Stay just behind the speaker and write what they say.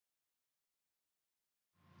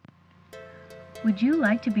Would you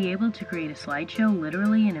like to be able to create a slideshow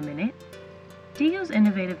literally in a minute? Diigo's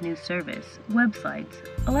innovative new service, WebSlides,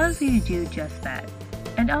 allows you to do just that,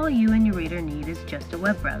 and all you and your reader need is just a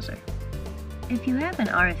web browser. If you have an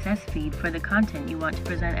RSS feed for the content you want to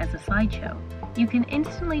present as a slideshow, you can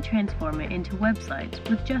instantly transform it into WebSlides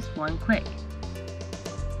with just one click.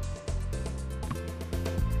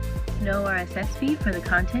 No RSS feed for the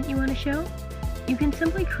content you want to show? You can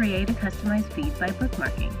simply create a customized feed by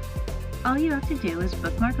bookmarking. All you have to do is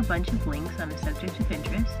bookmark a bunch of links on a subject of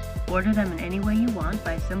interest, order them in any way you want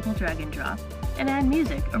by a simple drag and drop, and add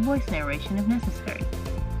music or voice narration if necessary.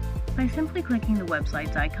 By simply clicking the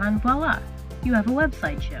WebSlides icon, voila! You have a web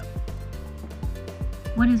slideshow.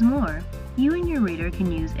 What is more, you and your reader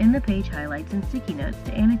can use in-the-page highlights and sticky notes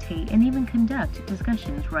to annotate and even conduct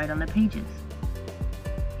discussions right on the pages.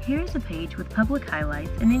 Here is a page with public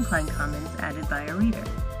highlights and incline comments added by a reader.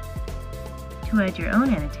 To add your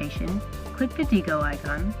own annotation, click the Diigo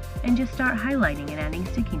icon and just start highlighting and adding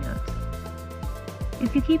sticky notes.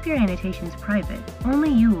 If you keep your annotations private, only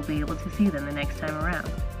you will be able to see them the next time around.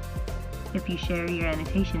 If you share your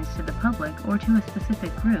annotations to the public or to a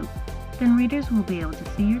specific group, then readers will be able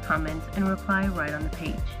to see your comments and reply right on the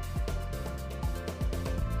page.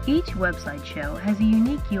 Each website show has a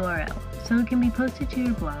unique URL, so it can be posted to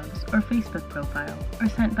your blogs or Facebook profile or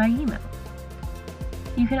sent by email.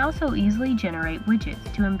 You can also easily generate widgets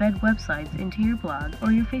to embed WebSlides into your blog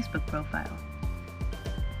or your Facebook profile.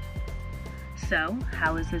 So,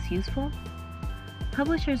 how is this useful?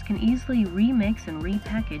 Publishers can easily remix and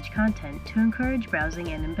repackage content to encourage browsing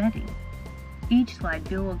and embedding. Each slide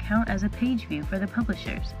view will count as a page view for the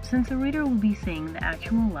publishers, since the reader will be seeing the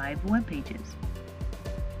actual live web pages.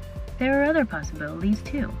 There are other possibilities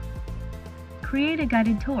too. Create a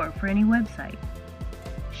guided tour for any website.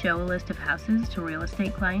 Show a list of houses to real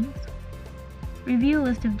estate clients. Review a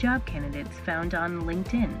list of job candidates found on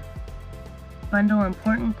LinkedIn. Bundle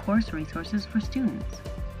important course resources for students.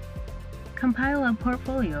 Compile a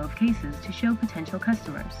portfolio of cases to show potential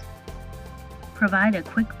customers. Provide a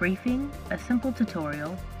quick briefing, a simple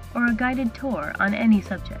tutorial, or a guided tour on any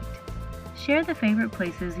subject. Share the favorite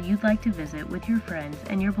places you'd like to visit with your friends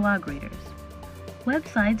and your blog readers.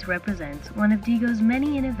 WebSlides represents one of Diigo's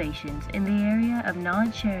many innovations in the area of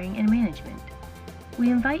knowledge sharing and management.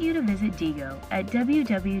 We invite you to visit Diigo at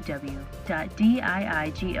www.diigo.com.